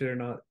that's bullshit or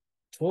not.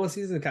 12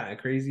 seasons kind of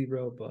crazy,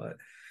 bro, but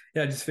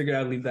yeah, I just figured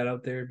I'd leave that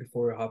out there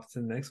before we hop to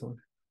the next one.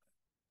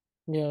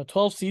 Yeah,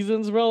 12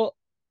 seasons, bro.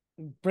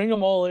 Bring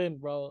them all in,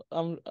 bro.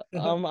 I'm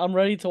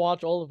ready to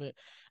watch all of it.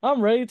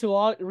 I'm ready to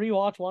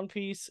rewatch One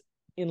Piece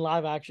in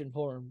live action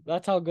form.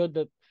 That's how good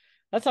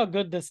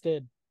this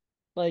did.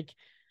 Like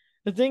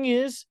the thing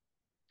is,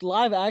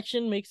 live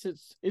action makes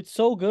it's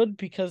so good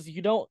because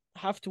you don't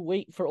have to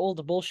wait for all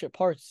the bullshit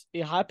parts.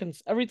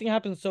 Everything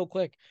happens so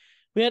quick.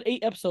 We had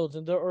 8 episodes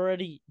and they're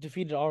already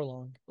defeated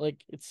Arlong.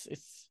 Like it's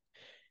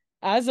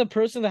as a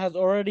person that has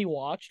already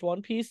watched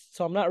One Piece,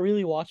 so I'm not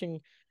really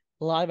watching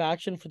live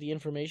action for the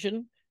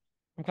information.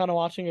 I'm kind of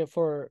watching it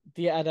for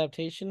the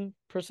adaptation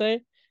per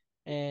se,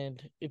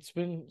 and it's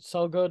been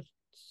so good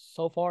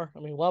so far. I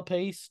mean, well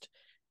paced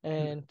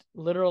and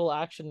literal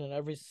action in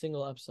every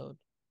single episode.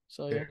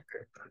 So Fair, yeah.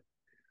 fair.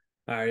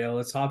 All right, yeah,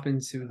 let's hop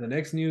into the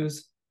next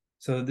news.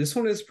 So this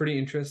one is pretty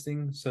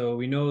interesting. So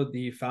we know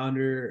the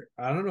founder,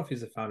 I don't know if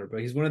he's a founder, but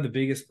he's one of the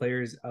biggest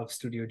players of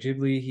Studio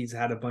Ghibli. He's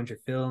had a bunch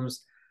of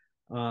films.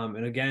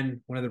 And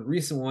again, one of the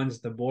recent ones,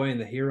 The Boy and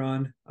the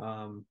Heron,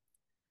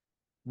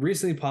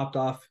 recently popped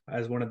off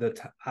as one of the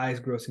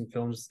highest grossing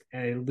films,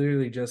 and it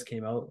literally just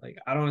came out. Like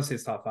I don't want to say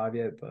it's top 5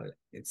 yet, but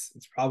it's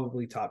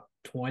probably top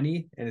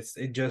 20, and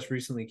it just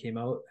recently came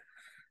out.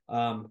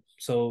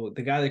 So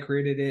the guy that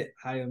created it,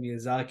 Hayao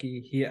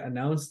Miyazaki, he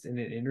announced in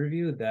an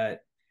interview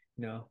that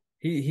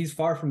he's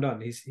far from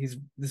done. He's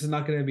this is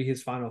not going to be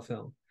his final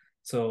film.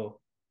 So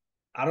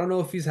I don't know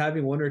if he's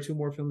having one or two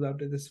more films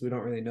after this. We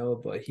don't really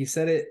know, but he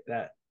said it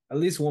that at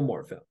least one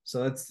more film.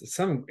 So that's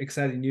some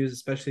exciting news,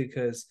 especially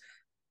because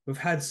we've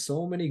had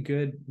so many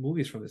good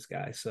movies from this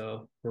guy.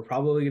 So we're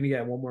probably going to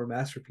get one more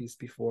masterpiece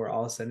before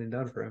all is said and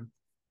done for him.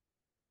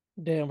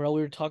 Damn, bro,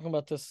 we were talking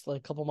about this like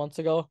a couple months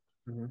ago.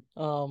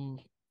 Mm-hmm. Um,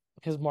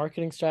 his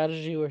marketing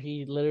strategy where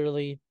he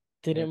literally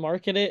Yeah. didn't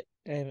market it,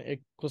 and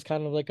it was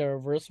kind of like a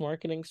reverse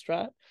marketing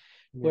strat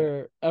Yeah.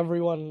 where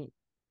everyone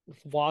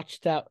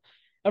watched that.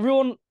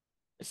 Everyone,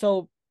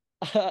 so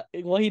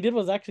what he did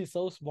was actually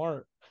so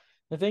smart.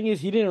 The thing is,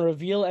 he didn't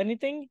reveal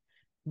anything,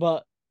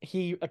 but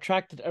he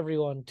attracted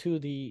everyone to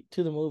the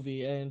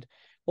movie, and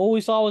all we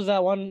saw was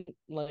that one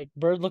like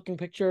bird looking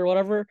picture or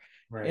whatever,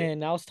 Right. and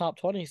now it's top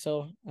 20.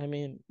 So I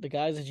mean, the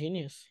guy's a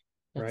genius.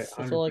 Right.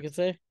 That's all I 100%. can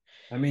say.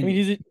 I I mean, mean,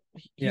 he's a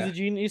yeah.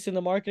 genius in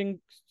the marketing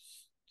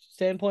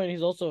standpoint.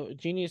 He's also a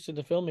genius in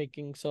the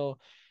filmmaking. So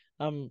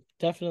I'm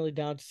definitely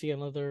down to see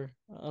another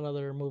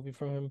movie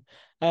from him.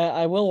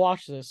 I will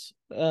watch this.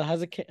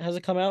 Has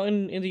it come out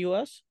in the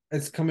US?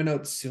 It's coming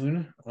out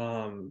soon.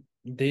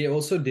 They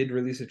also did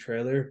release a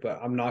trailer, but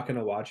I'm not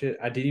gonna watch it.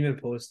 I didn't even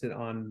post it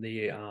on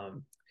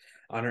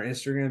our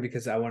Instagram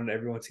because I wanted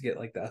everyone to get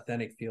like the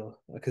authentic feel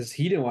because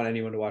he didn't want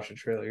anyone to watch the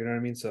trailer. You know what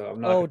I mean? So I'm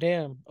not Oh gonna.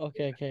 damn.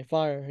 Okay,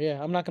 fire.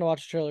 Yeah, I'm not gonna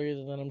watch the trailer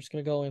either. Then I'm just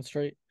gonna go in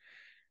straight.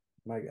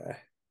 My guy.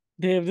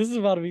 Damn, this is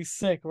about to be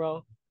sick,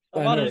 bro.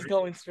 I'm I about to know, just right?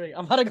 go in straight.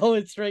 I'm about to go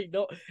in straight.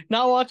 No,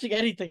 not watching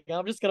anything.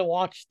 I'm just gonna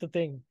watch the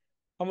thing.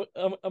 I'm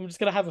just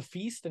gonna have a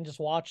feast and just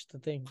watch the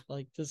thing.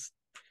 Like just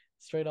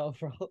straight up,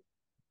 bro.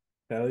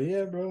 Hell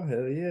yeah, bro.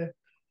 Hell yeah.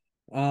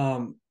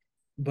 Um,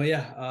 but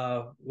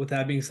yeah, with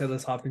that being said,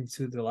 let's hop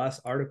into the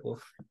last article.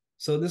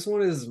 So this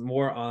one is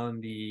more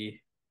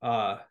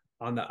uh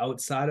on the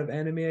outside of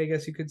anime, I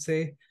guess you could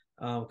say.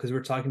 Because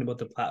we're talking about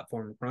the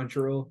platform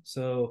Crunchyroll.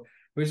 So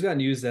we just got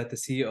news that the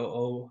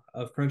COO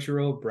of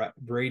Crunchyroll,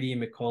 Brady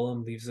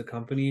McCollum, leaves the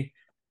company.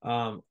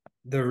 Um,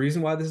 the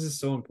reason why this is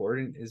so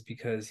important is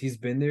because he's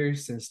been there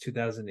since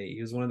 2008.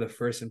 He was one of the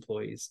first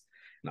employees.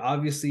 And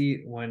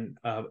obviously, when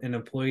an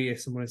employee,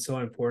 if someone so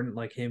important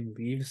like him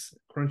leaves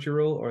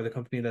Crunchyroll or the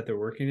company that they're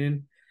working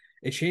in,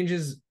 it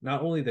changes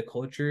not only the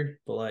culture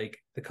but like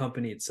the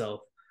company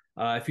itself.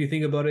 If you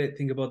think about it,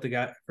 think about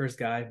the first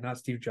guy, not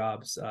Steve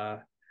Jobs.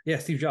 Yeah,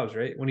 Steve Jobs,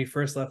 right? When he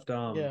first left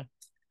Yeah,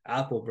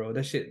 Apple, bro,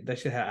 that shit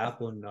had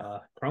Apple and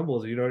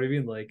crumbles. You know what I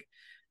mean? Like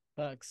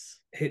facts.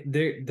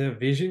 the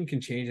vision can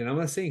change, and I'm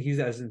not saying he's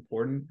as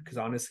important because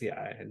honestly,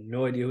 I had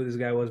no idea who this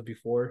guy was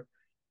before,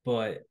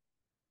 but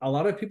a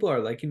lot of people are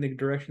liking the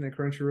direction that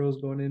Crunchyroll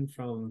is going in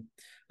from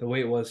the way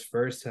it was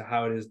first to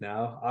how it is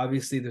now.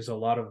 Obviously, there's a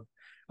lot of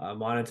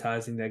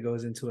monetizing that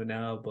goes into it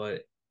now,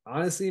 but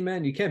honestly,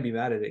 man, you can't be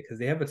mad at it because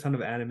they have a ton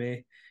of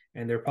anime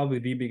and they're probably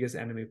the biggest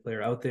anime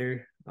player out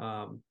there.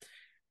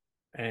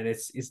 And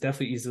it's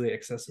definitely easily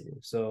accessible.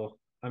 So,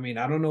 I mean,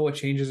 I don't know what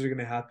changes are going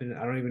to happen.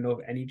 I don't even know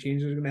if any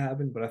changes are going to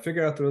happen, but I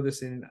figured I'll throw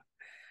this in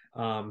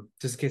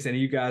just in case any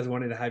of you guys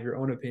wanted to have your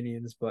own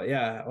opinions. But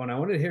yeah, when I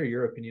wanted to hear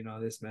your opinion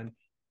on this, man.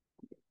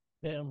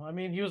 Damn. I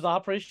mean, he was the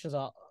operations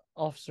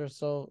officer,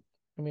 so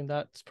I mean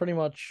that's pretty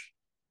much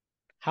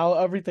how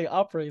everything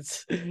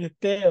operates.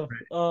 Damn.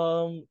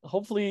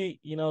 Hopefully,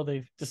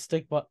 they just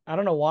stick, but I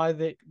don't know why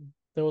there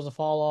was a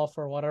fall off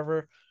or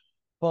whatever,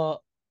 but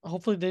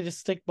hopefully they just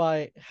stick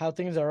by how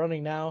things are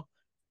running now.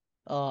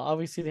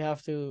 Obviously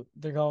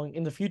they're going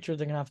in the future,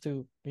 they're gonna have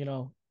to,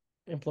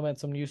 implement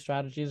some new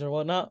strategies or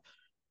whatnot.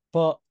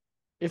 But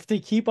if they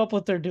keep up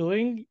what they're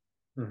doing,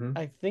 Mm-hmm.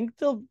 I think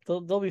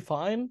they'll be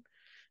fine.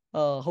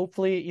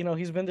 Hopefully,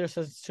 he's been there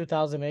since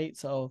 2008,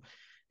 so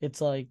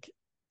it's like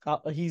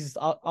he's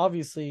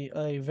obviously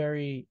a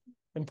very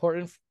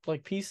important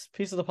like piece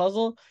of the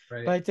puzzle. But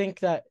Right. I think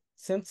that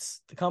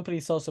since the company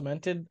is so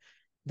cemented,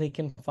 they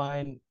can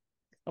find.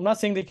 I'm not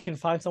saying they can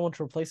find someone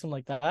to replace him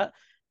like that,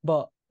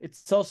 but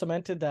it's so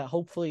cemented that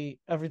hopefully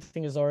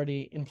everything is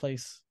already in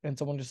place and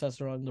someone just has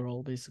to run the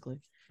role basically.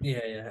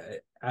 Yeah, yeah.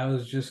 I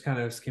was just kind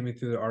of skimming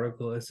through the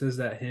article. It says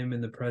that him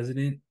and the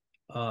president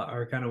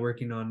are kind of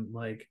working on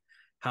like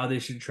how they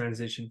should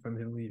transition from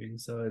him leaving.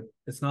 So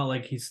it's not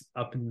like he's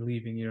up and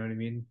leaving. You know what I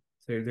mean?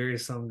 So there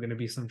is some going to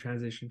be some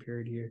transition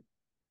period here.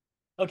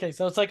 Okay,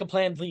 so it's like a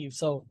planned leave,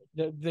 so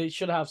they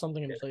should have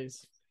something in Yeah.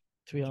 place,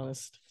 to be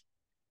honest.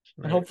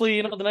 And Right.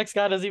 hopefully, the next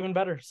guy does even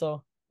better.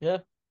 So yeah.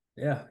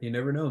 Yeah. You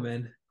never know,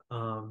 man.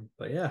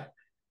 But yeah,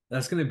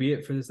 that's gonna be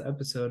it for this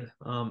episode.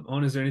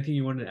 Owen, is there anything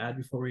you wanted to add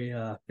before we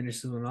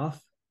finish this one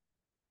off?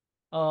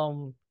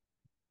 Um,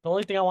 the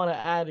only thing I want to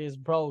add is,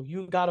 bro,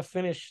 you gotta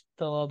finish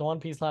the One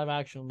Piece live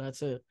action.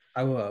 That's it.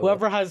 I will. I will.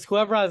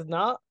 Whoever has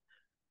not,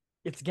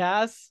 it's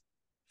gas.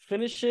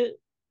 Finish it.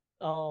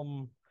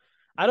 Um,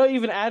 I don't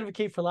even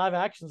advocate for live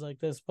actions like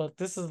this, but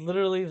this has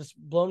literally just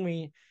blown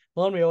me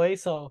away.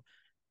 So,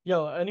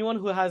 yo, anyone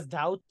who has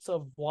doubts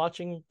of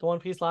watching the One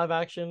Piece live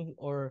action,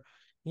 or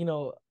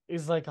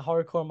is like a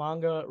hardcore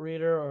manga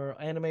reader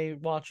or anime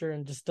watcher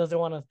and just doesn't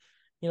want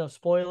to,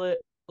 spoil it,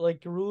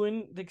 like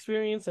ruin the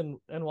experience and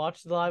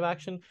watch the live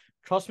action,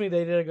 trust me,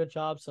 they did a good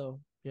job. So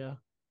yeah,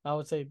 I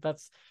would say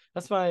that's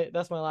my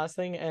last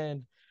thing.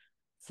 And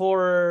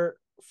for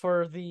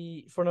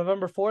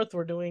November 4th,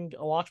 we're doing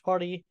a watch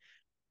party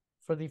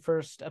for the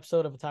first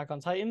episode of Attack on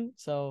Titan.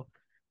 So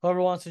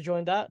whoever wants to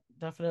join that,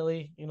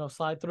 definitely,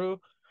 slide through.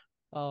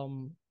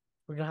 Um,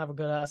 we're gonna have a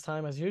good ass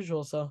time as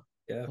usual. So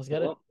Yeah. let's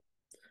get it. Well,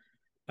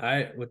 all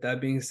right. With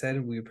that being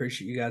said, we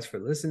appreciate you guys for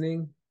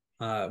listening.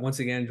 Once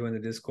again, join the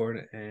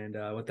Discord. And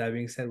with that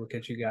being said, we'll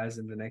catch you guys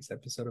in the next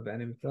episode of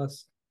Anime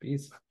Plus.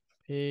 Peace.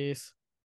 Peace.